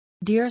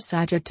Dear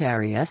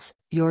Sagittarius,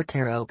 your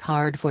tarot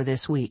card for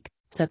this week,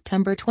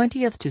 September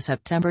 20th to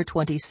September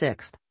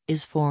 26th,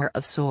 is Four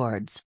of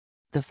Swords.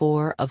 The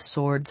Four of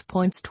Swords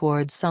points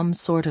towards some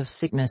sort of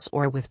sickness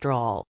or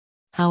withdrawal.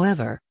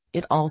 However,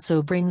 it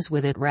also brings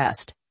with it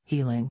rest,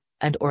 healing,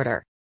 and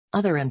order.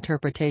 Other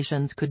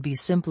interpretations could be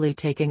simply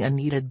taking a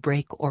needed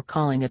break or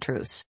calling a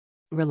truce.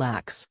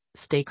 Relax,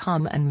 stay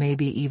calm, and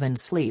maybe even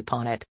sleep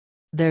on it.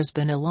 There's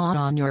been a lot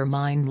on your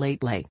mind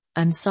lately,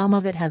 and some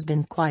of it has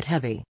been quite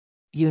heavy.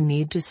 You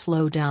need to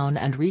slow down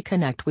and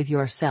reconnect with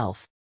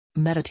yourself.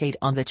 Meditate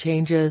on the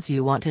changes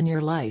you want in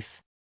your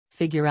life.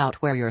 Figure out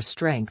where your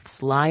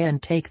strengths lie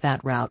and take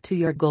that route to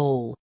your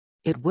goal.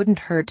 It wouldn't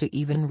hurt to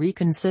even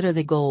reconsider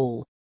the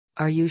goal.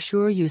 Are you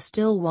sure you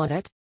still want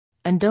it?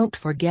 And don't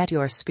forget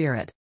your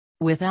spirit.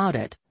 Without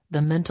it,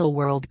 the mental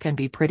world can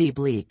be pretty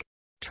bleak.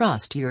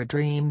 Trust your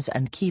dreams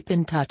and keep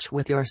in touch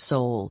with your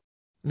soul.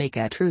 Make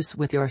a truce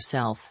with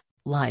yourself.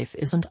 Life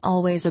isn't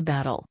always a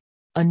battle.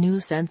 A new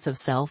sense of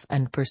self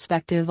and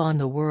perspective on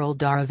the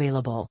world are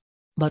available.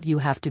 But you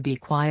have to be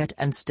quiet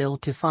and still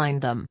to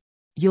find them.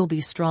 You'll be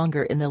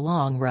stronger in the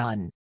long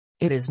run.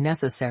 It is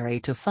necessary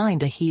to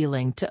find a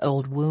healing to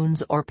old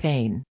wounds or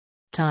pain.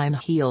 Time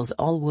heals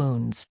all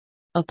wounds.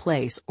 A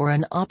place or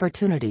an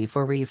opportunity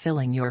for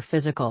refilling your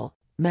physical,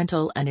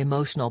 mental and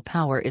emotional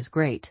power is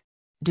great.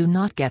 Do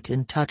not get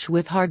in touch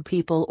with hard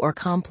people or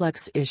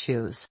complex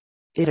issues.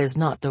 It is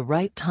not the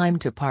right time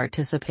to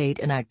participate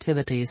in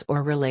activities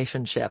or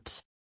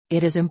relationships.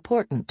 It is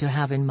important to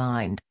have in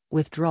mind,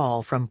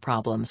 withdrawal from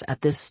problems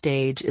at this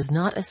stage is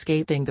not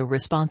escaping the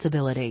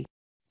responsibility.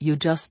 You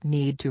just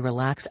need to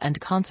relax and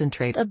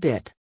concentrate a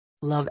bit.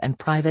 Love and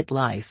private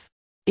life.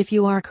 If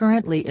you are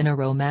currently in a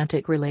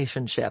romantic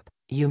relationship,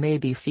 you may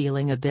be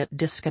feeling a bit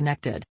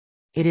disconnected.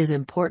 It is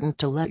important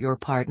to let your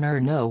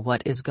partner know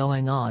what is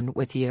going on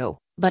with you,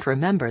 but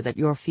remember that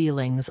your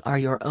feelings are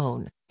your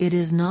own. It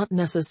is not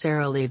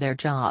necessarily their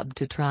job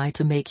to try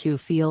to make you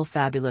feel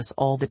fabulous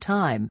all the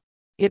time.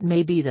 It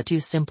may be that you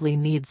simply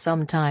need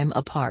some time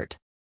apart.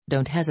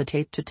 Don't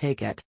hesitate to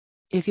take it.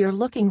 If you're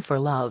looking for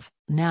love,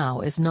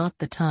 now is not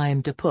the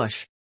time to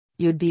push.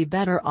 You'd be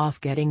better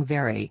off getting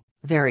very,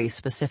 very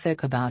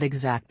specific about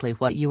exactly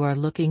what you are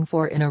looking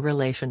for in a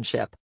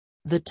relationship.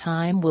 The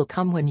time will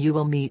come when you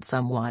will meet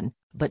someone,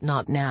 but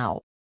not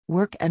now.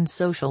 Work and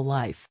social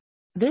life.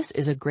 This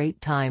is a great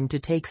time to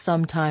take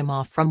some time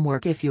off from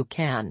work if you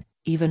can,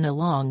 even a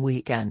long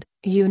weekend.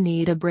 You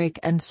need a break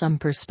and some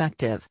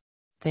perspective.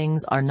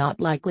 Things are not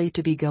likely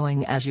to be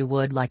going as you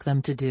would like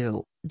them to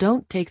do.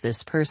 Don't take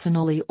this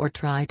personally or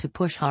try to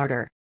push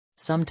harder.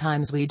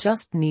 Sometimes we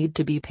just need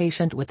to be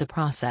patient with the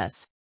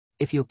process.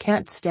 If you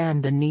can't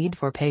stand the need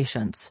for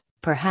patience,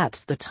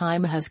 perhaps the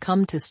time has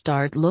come to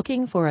start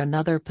looking for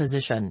another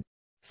position.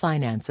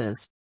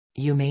 Finances.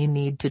 You may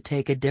need to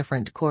take a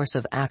different course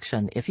of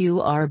action if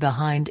you are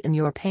behind in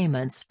your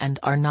payments and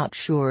are not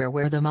sure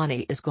where the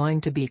money is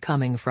going to be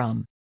coming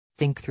from.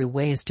 Think through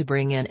ways to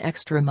bring in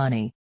extra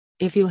money.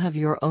 If you have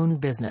your own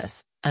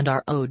business, and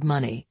are owed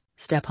money,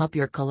 step up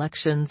your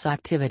collections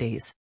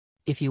activities.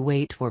 If you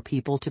wait for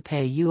people to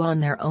pay you on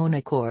their own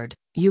accord,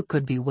 you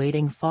could be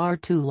waiting far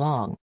too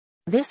long.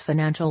 This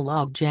financial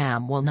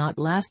logjam will not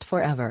last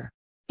forever.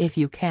 If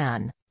you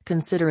can,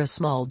 consider a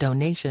small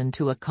donation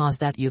to a cause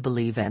that you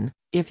believe in.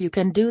 If you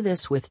can do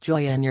this with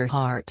joy in your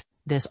heart,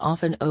 this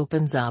often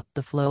opens up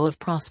the flow of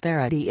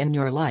prosperity in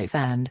your life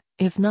and,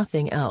 if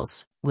nothing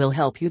else, will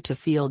help you to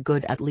feel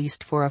good at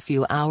least for a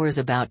few hours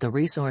about the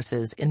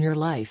resources in your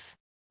life.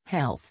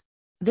 Health.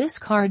 This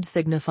card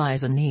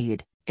signifies a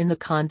need, in the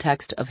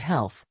context of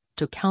health,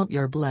 to count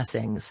your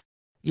blessings.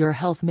 Your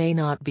health may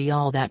not be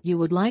all that you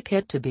would like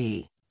it to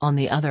be. On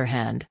the other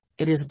hand,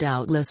 it is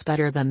doubtless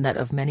better than that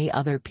of many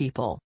other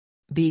people.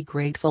 Be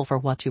grateful for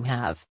what you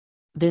have.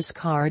 This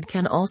card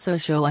can also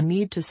show a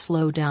need to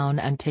slow down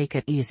and take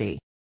it easy.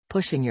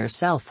 Pushing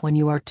yourself when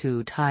you are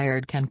too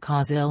tired can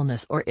cause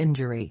illness or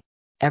injury.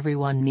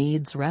 Everyone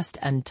needs rest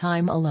and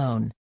time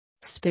alone.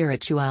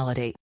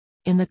 Spirituality.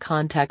 In the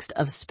context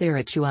of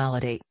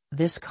spirituality,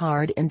 this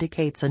card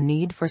indicates a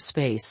need for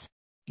space.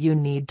 You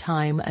need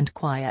time and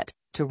quiet,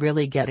 to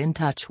really get in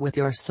touch with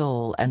your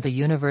soul and the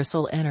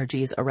universal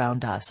energies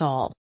around us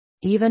all.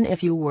 Even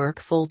if you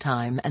work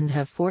full-time and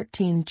have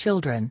 14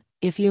 children,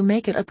 if you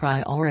make it a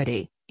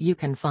priority, you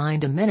can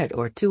find a minute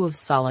or two of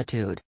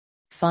solitude.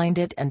 Find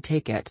it and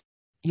take it.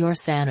 Your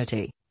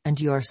sanity, and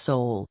your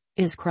soul,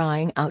 is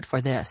crying out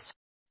for this.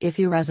 If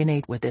you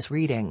resonate with this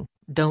reading,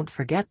 don't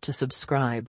forget to subscribe.